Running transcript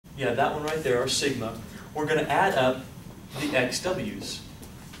Yeah, that one right there, our sigma. We're going to add up the XWs.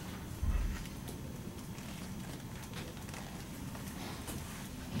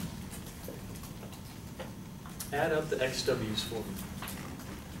 Add up the XWs for me.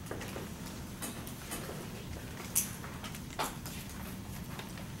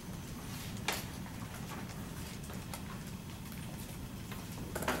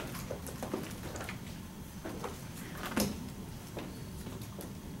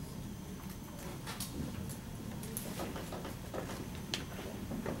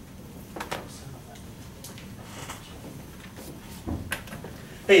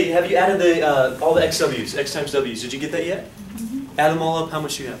 Hey, have you added the all the XWs, X times W's? Did you get that yet? Mm-hmm. Add them all up, how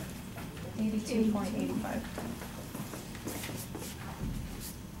much do you have? 82.85.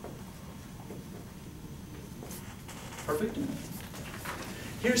 Perfect.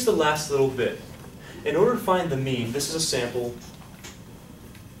 Here's the last little bit. In order to find the mean, this is a sample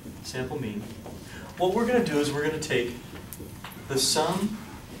mean. What we're going to do is we're going to take the sum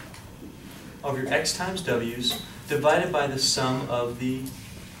of your X times W's divided by the sum of the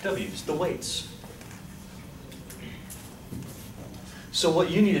W's, the weights. So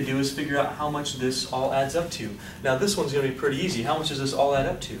what you need to do is figure out how much this all adds up to. Now this one's going to be pretty easy. How much does this all add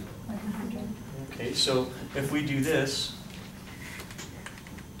up to? 100. Okay, so if we do this,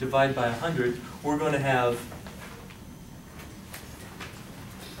 divide by 100, we're going to have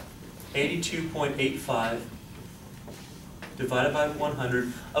 82.85 divided by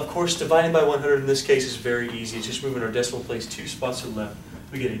 100. Of course, dividing by 100 in this case is very easy. It's just moving our decimal place 2 spots to the left.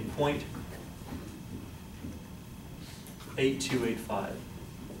 We get a 0.8285.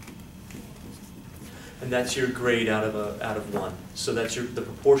 And that's your grade out of 1. So that's the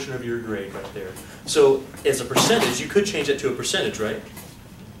proportion of your grade right there. So as a percentage, you could change that to a percentage, right?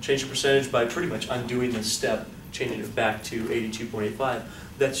 Change the percentage by pretty much undoing this step, changing it back to 82.85.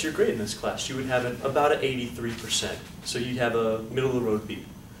 That's your grade in this class. You would have about an 83%. So you'd have a middle of the road B.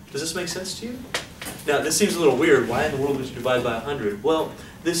 Does this make sense to you? Now, this seems a little weird. Why in the world would you divide by 100? Well,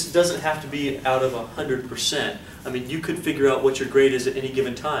 this doesn't have to be out of 100%. I mean, you could figure out what your grade is at any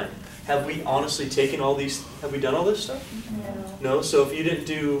given time. Have we honestly taken all these, have we done all this stuff? No. No? So if you didn't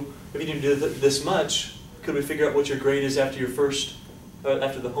do this much, could we figure out what your grade is after your first,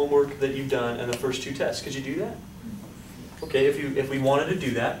 after the homework that you've done and the first 2 tests? Could you do that? Okay, if we wanted to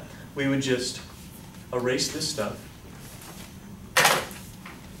do that, we would just erase this stuff.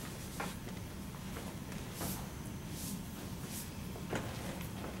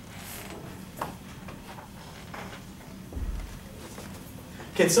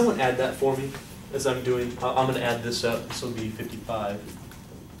 Can someone add that for me as I'm doing? I'm going to add this up. This will be 55.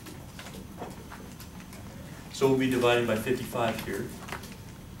 So we'll be dividing by 55 here.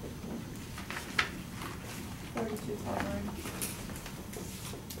 42.9.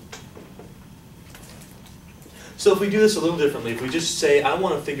 So if we do this a little differently, if we just say, I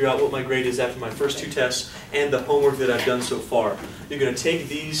want to figure out what my grade is after my first 2 tests and the homework that I've done so far, you're going to take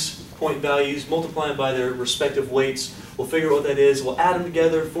these point values, multiply them by their respective weights, we'll figure out what that is, we'll add them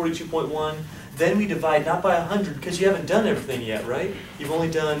together, 42.1, then we divide not by 100 because you haven't done everything yet, right? You've only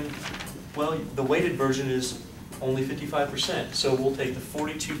done, well, the weighted version is only 55%, so we'll take the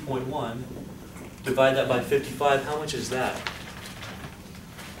 42.1, divide that by 55, how much is that?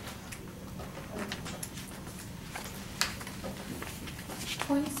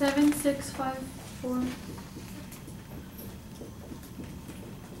 .7654.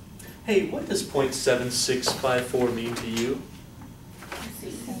 Hey, what does .7654 mean to you?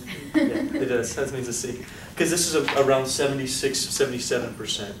 Yeah, it does. That means a C. Because this is around 76, 77%,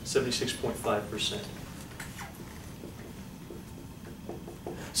 76.5%.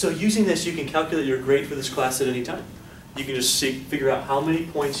 So using this, you can calculate your grade for this class at any time. You can just figure out how many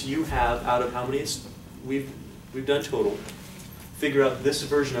points you have out of how many we've done total. Figure out this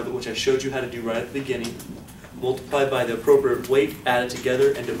version of it, which I showed you how to do right at the beginning. Multiply by the appropriate weight, add it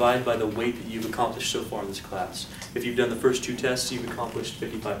together, and divide by the weight that you've accomplished so far in this class. If you've done the first 2 tests, you've accomplished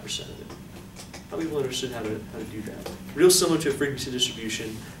 55% of it. How many people understood how to do that? Real similar to a frequency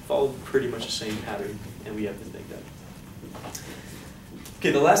distribution, follow pretty much the same pattern, and we have to think that. Okay,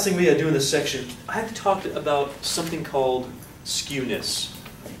 the last thing we got to do in this section, I have talked about something called skewness.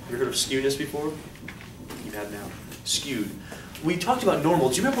 Have you heard of skewness before? You have now. Skewed. We talked about normal.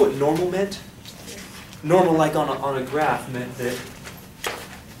 Do you remember what normal meant? Normal, like on a graph, meant that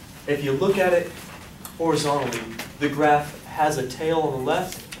if you look at it horizontally, the graph has a tail on the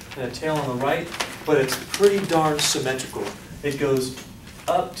left and a tail on the right, but it's pretty darn symmetrical. It goes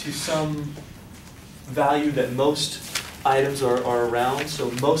up to some value that most items are around,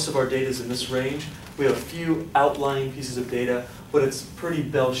 so most of our data is in this range, We have a few outlying pieces of data, but it's a pretty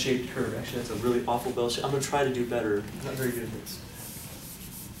bell-shaped curve. Actually, that's a really awful bell shape. I'm going to try to do better. I'm not very good at this.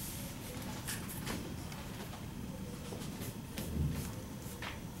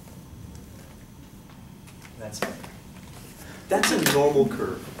 That's better. That's a normal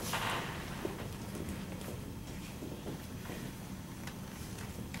curve.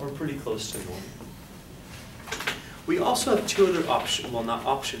 Or pretty close to normal. We also have two other options, well not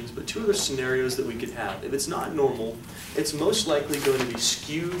options, but two other scenarios that we could have. If it's not normal, it's most likely going to be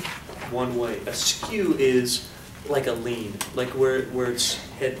skewed one way. A skew is like a lean, like where it's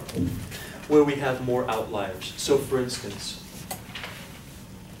head, where we have more outliers. So for instance,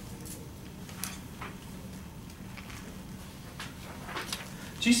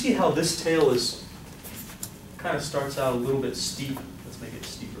 do you see how this tail is kind of starts out a little bit steep? Let's make it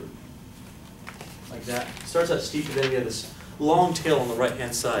steeper. Like that. Starts out steep, and then we have this long tail on the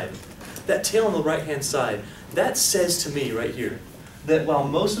right-hand side. That tail on the right-hand side, that says to me right here that while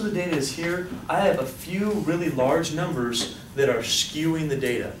most of the data is here, I have a few really large numbers that are skewing the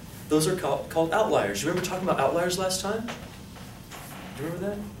data. Those are called outliers. You remember talking about outliers last time? Do you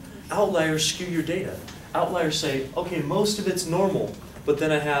remember that? Outliers skew your data. Outliers say, okay, most of it's normal, but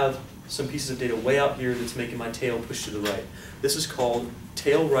then I have some pieces of data way out here that's making my tail push to the right. This is called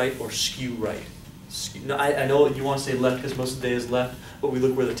tail right or skew right. No, I know you want to say left because most of the data is left, but we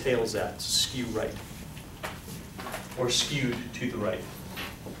look where the tail's at. It's skew right. Or skewed to the right.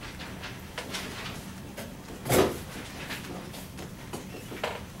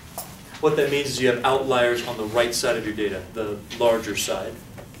 What that means is you have outliers on the right side of your data, the larger side.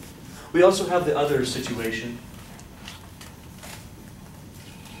 We also have the other situation.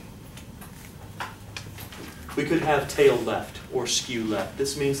 We could have tail left or skew left.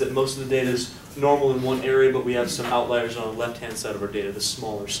 This means that most of the data is normal in one area, but we have some outliers on the left-hand side of our data, the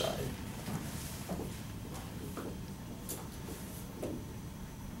smaller side.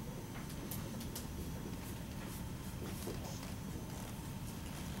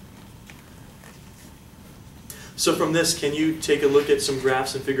 So from this, can you take a look at some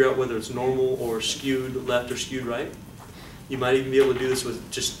graphs and figure out whether it's normal or skewed left or skewed right? You might even be able to do this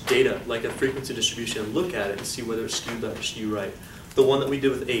with just data, like a frequency distribution, and look at it and see whether it's skewed left or skewed right. The one that we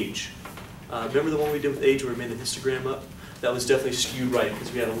did with age. Remember the one we did with age where we made the histogram up? That was definitely skewed right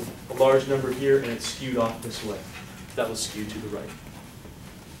because we had a large number here and it's skewed off this way. That was skewed to the right.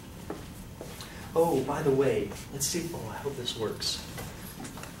 Oh, by the way, let's see. Oh, I hope this works.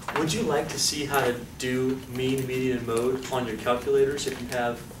 Would you like to see how to do mean, median, and mode on your calculators if you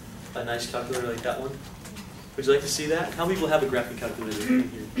have a nice calculator like that one? Would you like to see that? How many people have a graphing calculator in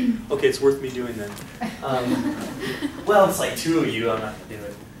here? Okay, it's worth me doing then. Well, it's like two of you. I'm not going to do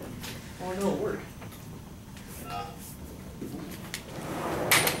it. Oh, no, it'll work.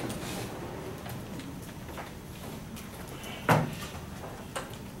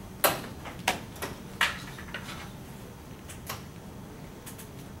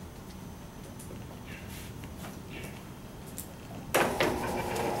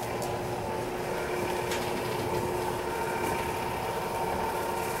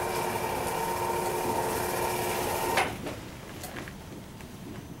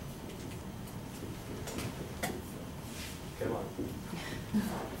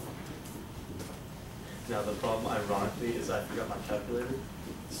 Now the problem, ironically, is I forgot my calculator.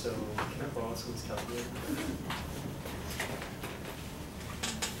 So can I borrow someone's calculator?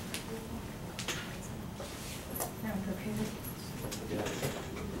 I'm prepared. Yeah.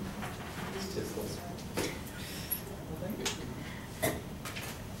 It's Tizzles. Well, thank you.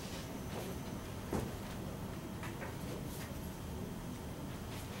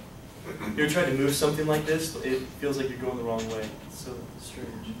 You ever tried to move something like this? It feels like you're going the wrong way. It's so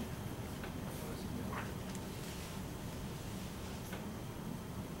strange.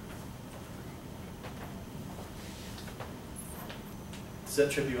 Does that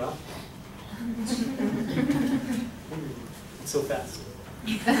trip you out? It's so fast.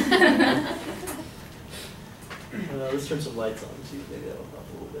 Let's turn some lights on, see if maybe that'll help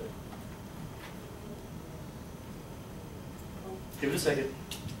a little bit. Give it a second.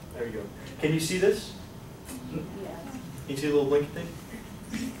 There you go. Can you see this? Can you see the little blinky thing?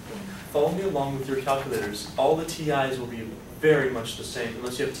 Follow me along with your calculators. All the TIs will be very much the same,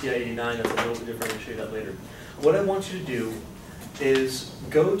 unless you have TI 89, that's a little bit different. I'll show you that later. What I want you to do is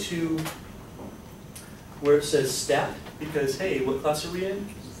go to where it says stat, because hey, what class are we in?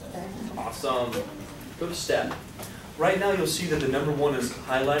 Awesome. Go to stat. Right now you'll see that the number 1 is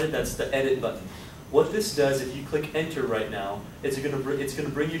highlighted, that's the edit button. What this does, if you click enter right now, it's going to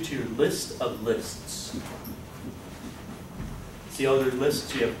bring you to your list of lists. See all their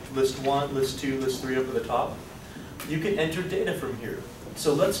lists? You have list 1, list 2, list 3 up at the top. You can enter data from here.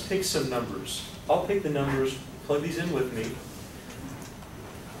 So let's pick some numbers. I'll pick the numbers, plug these in with me.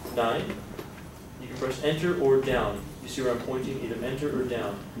 9. You can press enter or down. You see where I'm pointing? Either enter or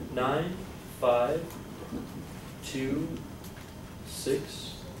down. 9, 5, 2,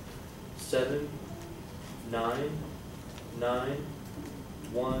 6, 7, 9, 9,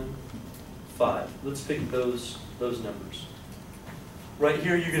 1, 5. Let's pick those numbers. Right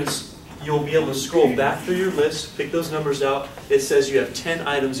here, you'll be able to scroll back through your list, pick those numbers out. It says you have 10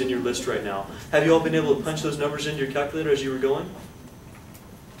 items in your list right now. Have you all been able to punch those numbers into your calculator as you were going?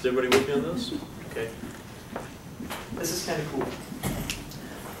 Is everybody with me on those? Okay. This is kind of cool.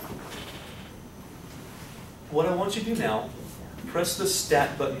 What I want you to do now, press the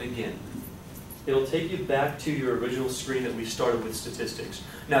stat button again. It'll take you back to your original screen that we started with statistics.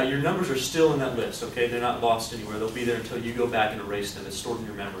 Now, your numbers are still in that list, okay? They're not lost anywhere. They'll be there until you go back and erase them. It's stored in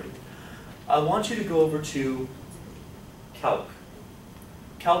your memory. I want you to go over to calc.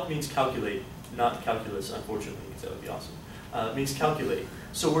 Calc means calculate, not calculus, unfortunately, because that would be awesome. It means calculate.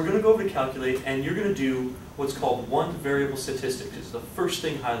 So we're going to go over to calculate, and you're going to do what's called one variable statistics. It's the first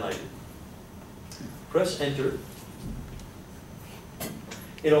thing highlighted. Press enter.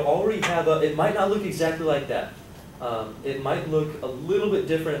 It'll already have it might not look exactly like that. It might look a little bit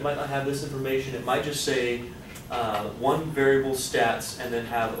different. It might not have this information. It might just say one variable stats and then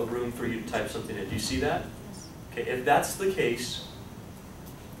have a room for you to type something in. Do you see that? Okay, if that's the case,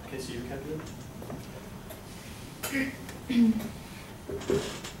 okay, so your calculator.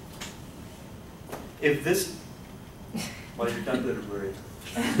 If this, why is your calculator blurry?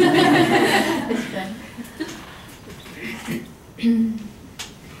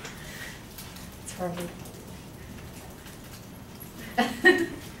 It's hard.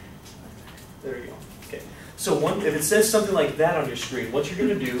 There you go. Okay. So if it says something like that on your screen, what you're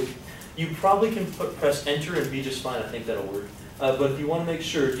going to do, you probably can press enter and be just fine. I think that'll work. But if you want to make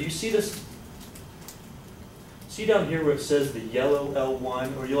sure, do you see this? See down here where it says the yellow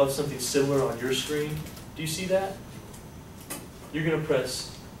L1, or you'll have something similar on your screen. Do you see that? You're going to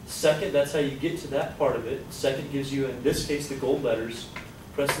press second. That's how you get to that part of it. Second gives you, in this case, the gold letters.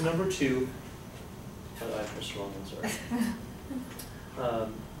 Press the number 2. How did I press the wrong one?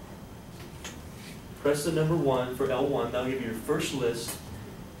 Sorry. Press the number 1 for L1. That'll give you your first list,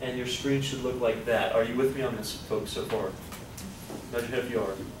 and your screen should look like that. Are you with me on this, folks, so far? Nudge your head if you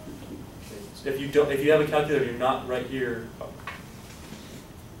are. Okay. If you have a calculator, you're not right here. Oh.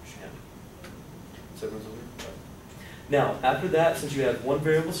 So everyone's over here? Now, after that, since you have one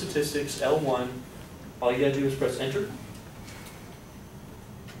variable statistics, L1, all you gotta do is press enter.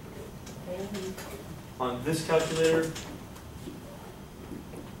 On this calculator,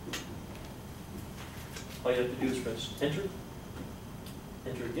 all you have to do is press enter,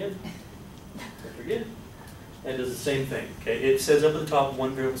 enter again, and it does the same thing. Okay, it says up at the top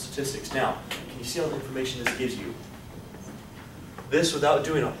one variable statistics. Now, can you see all the information this gives you? This, without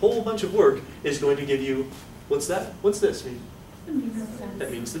doing a whole bunch of work, is going to give you, what's that? What's this mean?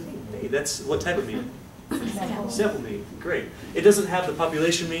 That means the mean. Hey, that's what type of mean? Sample mean. Great. It doesn't have the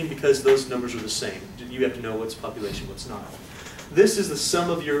population mean because those numbers are the same. You have to know what's population, what's not. This is the sum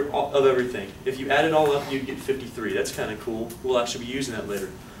of everything. If you add it all up, you'd get 53. That's kind of cool. We'll actually be using that later.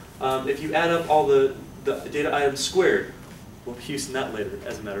 If you add up all the data items squared, we'll be using that later,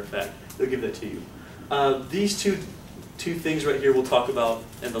 as a matter of fact. They'll give that to you. These two things right here we'll talk about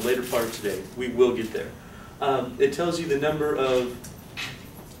in the later part of today. We will get there. It tells you the number of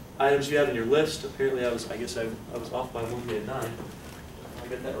items you have in your list. Apparently I guess I was off by 1 at 9. I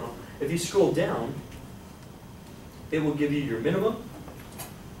got that wrong. If you scroll down, it will give you your minimum,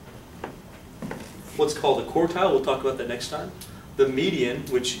 what's called a quartile. We'll talk about that next time. The median,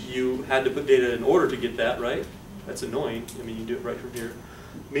 which you had to put data in order to get that, right? That's annoying. I mean, you do it right from here.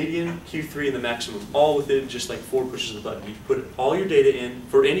 Median, Q3, and the maximum, all within just like 4 pushes of the button. You put all your data in,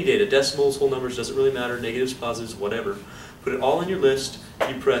 for any data, decimals, whole numbers, doesn't really matter, negatives, positives, whatever. Put it all in your list,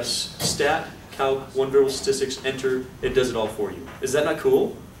 you press stat, calc, one variable statistics, enter, it does it all for you. Is that not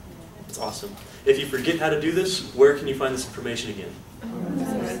cool? It's awesome. If you forget how to do this, where can you find this information again?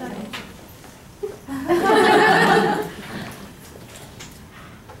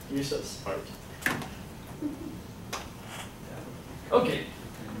 You're so smart. Okay.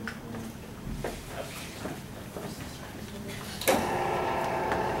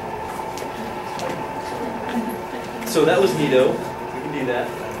 So that was neato. We can do that.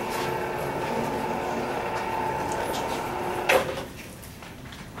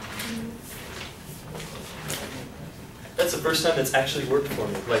 That's the first time that's actually worked for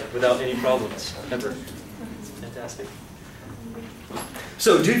me, like without any problems, ever. It's fantastic.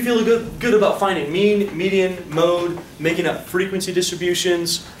 So do you feel good about finding mean, median, mode, making up frequency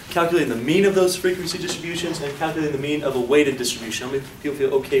distributions, calculating the mean of those frequency distributions, and calculating the mean of a weighted distribution? How many people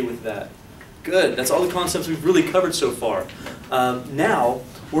feel okay with that? Good. That's all the concepts we've really covered so far. Now,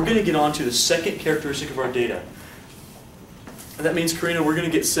 we're going to get on to the second characteristic of our data. And that means, Karina, we're going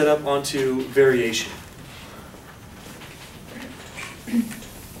to get set up onto variation.